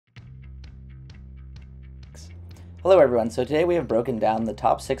drawbacks. Hello everyone, so today we have broken down the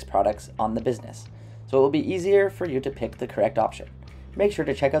top 6 products on the business, so it will be easier for you to pick the correct option. Make sure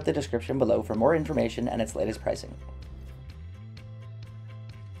to check out the description below for more information and its latest pricing.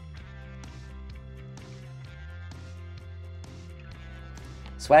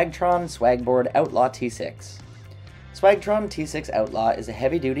 Swagtron Swagboard Outlaw T6. Swagtron T6 Outlaw is a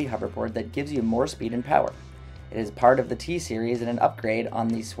heavy-duty hoverboard that gives you more speed and power. It is part of the T series and an upgrade on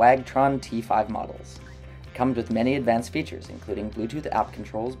the Swagtron T5 models. It comes with many advanced features, including Bluetooth app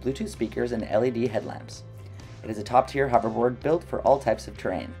controls, Bluetooth speakers, and LED headlamps. It is a top-tier hoverboard built for all types of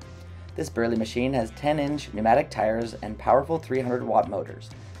terrain. This burly machine has 10-inch pneumatic tires and powerful 300-watt motors,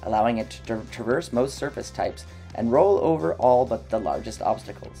 allowing it to traverse most surface types and roll over all but the largest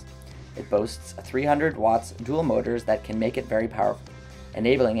obstacles. It boasts 300 watts dual motors that can make it very powerful,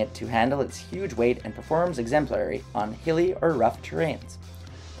 enabling it to handle its huge weight and performs exemplary on hilly or rough terrains.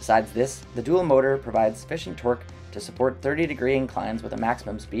 Besides this, the dual motor provides sufficient torque to support 30-degree inclines with a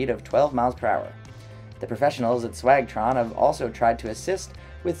maximum speed of 12 miles per hour. The professionals at Swagtron have also tried to assist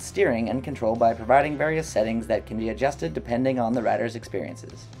with steering and control by providing various settings that can be adjusted depending on the rider's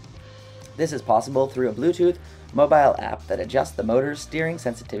experiences. This is possible through a Bluetooth mobile app that adjusts the motor's steering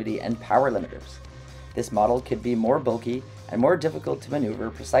sensitivity and power limiters. This model could be more bulky and more difficult to maneuver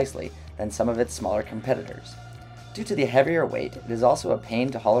precisely than some of its smaller competitors. Due to the heavier weight, it is also a pain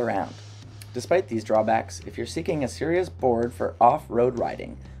to haul around. Despite these drawbacks, if you're seeking a serious board for off-road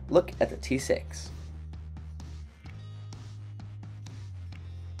riding, look at the T6.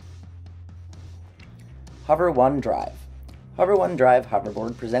 Hover One Drive. Hover One Drive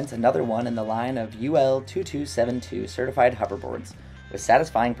hoverboard presents another one in the line of UL2272 certified hoverboards with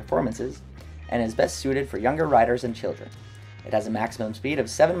satisfying performances and is best suited for younger riders and children. It has a maximum speed of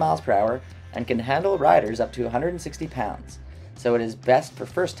 7 miles per hour and can handle riders up to 160 pounds, so it is best for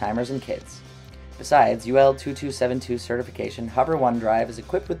first-timers and kids. Besides UL2272 certification, Hover One Drive is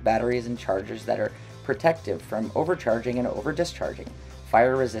equipped with batteries and chargers that are protective from overcharging and over-discharging,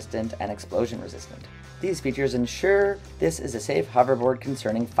 fire-resistant, and explosion-resistant. These features ensure this is a safe hoverboard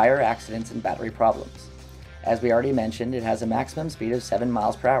concerning fire accidents and battery problems. As we already mentioned, it has a maximum speed of 7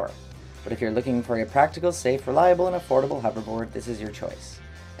 miles per hour. But if you're looking for a practical, safe, reliable, and affordable hoverboard, this is your choice.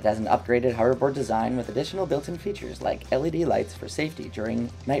 It has an upgraded hoverboard design with additional built-in features like LED lights for safety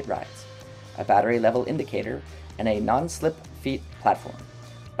during night rides, a battery level indicator, and a non-slip feet platform.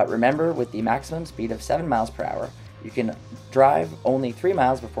 But remember, with the maximum speed of 7 miles per hour, you can drive only 3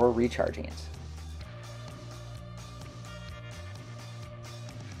 miles before recharging it.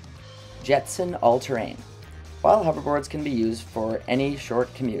 Jetson All Terrain. While hoverboards can be used for any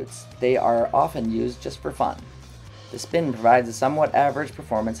short commutes, they are often used just for fun. The Spin provides a somewhat average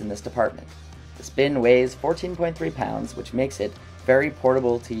performance in this department. The Spin weighs 14.3 pounds, which makes it very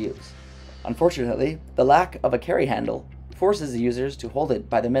portable to use. Unfortunately, the lack of a carry handle forces the users to hold it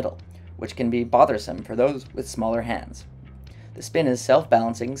by the middle, which can be bothersome for those with smaller hands. The Spin is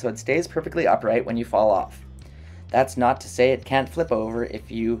self-balancing, so it stays perfectly upright when you fall off. That's not to say it can't flip over if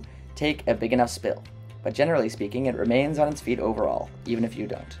you take a big enough spill, but generally speaking, it remains on its feet overall, even if you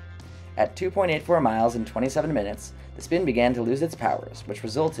don't. At 2.84 miles in 27 minutes, the Spin began to lose its powers, which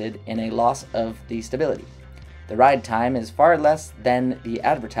resulted in a loss of the stability. The ride time is far less than the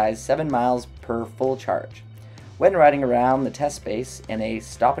advertised 7 miles per full charge. When riding around the test space in a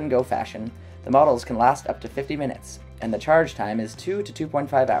stop-and-go fashion, the models can last up to 50 minutes, and the charge time is 2 to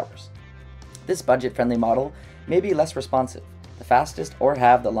 2.5 hours. This budget-friendly model may be less responsive, the fastest, or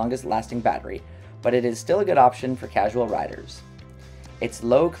have the longest lasting battery, but it is still a good option for casual riders. Its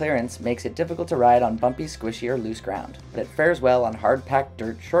low clearance makes it difficult to ride on bumpy, squishy, or loose ground, but it fares well on hard-packed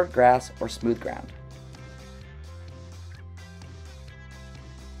dirt, short grass, or smooth ground.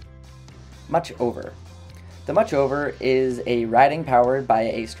 MUCHOVER. The MUCHOVER is a riding powered by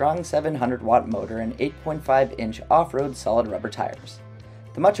a strong 700-watt motor and 8.5-inch off-road solid rubber tires.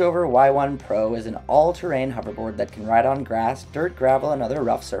 The MUCHOVER Y1 Pro is an all-terrain hoverboard that can ride on grass, dirt, gravel, and other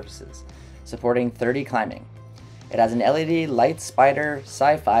rough surfaces, supporting 30 climbing. It has an LED light spider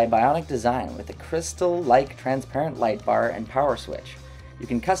sci-fi bionic design with a crystal-like transparent light bar and power switch. You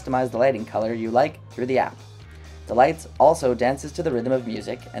can customize the lighting color you like through the app. The lights also dances to the rhythm of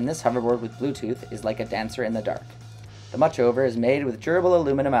music, and this hoverboard with Bluetooth is like a dancer in the dark. The MUCHOVER is made with durable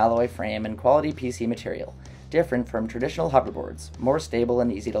aluminum alloy frame and quality PC material, different from traditional hoverboards, more stable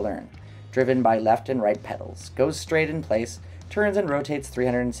and easy to learn, driven by left and right pedals, goes straight in place, turns and rotates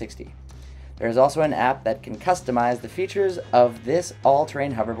 360. There is also an app that can customize the features of this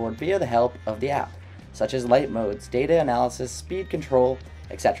all-terrain hoverboard via the help of the app, such as light modes, data analysis, speed control,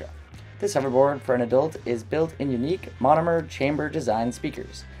 etc. This hoverboard for an adult is built in unique monomer chamber design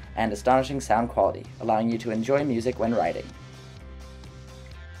speakers and astonishing sound quality, allowing you to enjoy music when riding.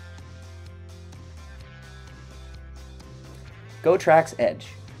 Gotrax Edge.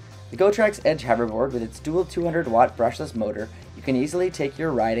 The Gotrax Edge hoverboard, with its dual 200-watt brushless motor, you can easily take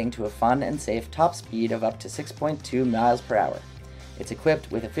your riding to a fun and safe top speed of up to 6.2 miles per hour. It's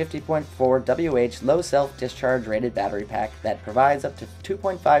equipped with a 50.4 Wh low self-discharge rated battery pack that provides up to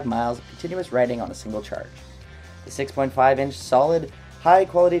 2.5 miles of continuous riding on a single charge. The 6.5-inch solid,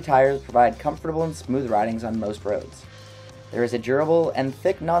 high-quality tires provide comfortable and smooth ridings on most roads. There is a durable and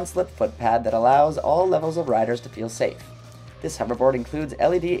thick non-slip foot pad that allows all levels of riders to feel safe. This hoverboard includes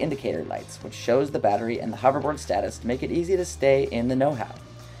LED indicator lights, which shows the battery and the hoverboard status to make it easy to stay in the know-how.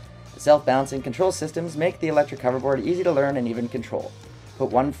 The self-balancing control systems make the electric hoverboard easy to learn and even control.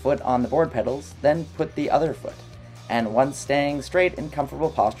 Put one foot on the board pedals, then put the other foot, and once staying straight in comfortable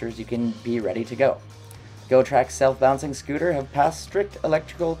postures, you can be ready to go. Gotrax self-balancing scooter have passed strict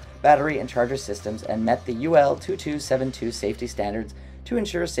electrical, battery, and charger systems and met the UL 2272 safety standards to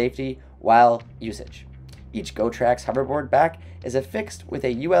ensure safety while usage. Each Gotrax hoverboard back is affixed with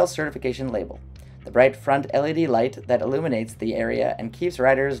a UL certification label. The bright front LED light that illuminates the area and keeps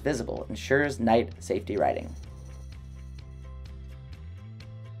riders visible ensures night safety riding.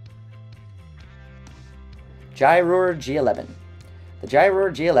 Gyroor G11. The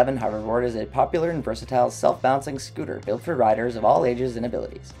Gyroor G11 hoverboard is a popular and versatile self-balancing scooter built for riders of all ages and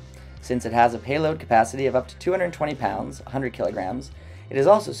abilities. Since it has a payload capacity of up to 220 pounds, 100 kilograms, it is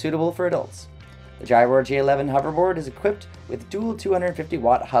also suitable for adults. The Gyroor G11 hoverboard is equipped with dual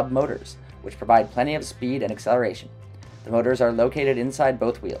 250-watt hub motors, which provide plenty of speed and acceleration. The motors are located inside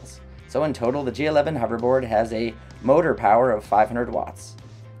both wheels, so in total the G11 hoverboard has a motor power of 500 watts.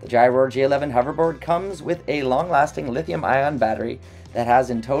 The Gyroor G11 hoverboard comes with a long-lasting lithium-ion battery that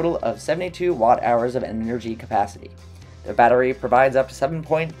has in total of 72 watt-hours of energy capacity. The battery provides up to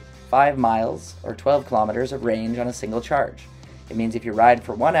 7.5 miles or 12 kilometers of range on a single charge. It means if you ride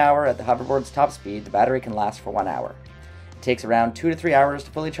for 1 hour at the hoverboard's top speed, the battery can last for 1 hour. It takes around 2 to 3 hours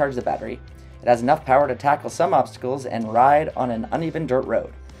to fully charge the battery. It has enough power to tackle some obstacles and ride on an uneven dirt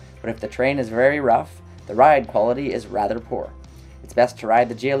road. But if the terrain is very rough, the ride quality is rather poor. It's best to ride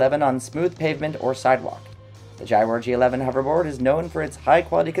the G11 on smooth pavement or sidewalk. The Gyroor G11 hoverboard is known for its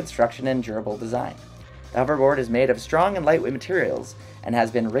high-quality construction and durable design. The hoverboard is made of strong and lightweight materials and has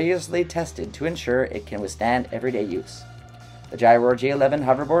been rigorously tested to ensure it can withstand everyday use. The Gyroor G11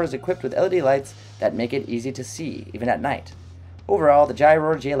 hoverboard is equipped with LED lights that make it easy to see, even at night. Overall, the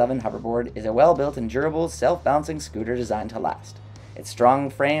Gyroor G11 hoverboard is a well-built and durable self-balancing scooter designed to last. Its strong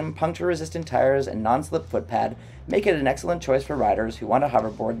frame, puncture-resistant tires, and non-slip foot pad make it an excellent choice for riders who want a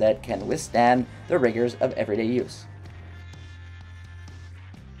hoverboard that can withstand the rigors of everyday use.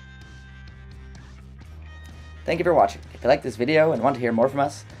 Thank you for watching. If you like this video and want to hear more from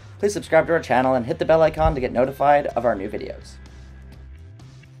us, please subscribe to our channel and hit the bell icon to get notified of our new videos.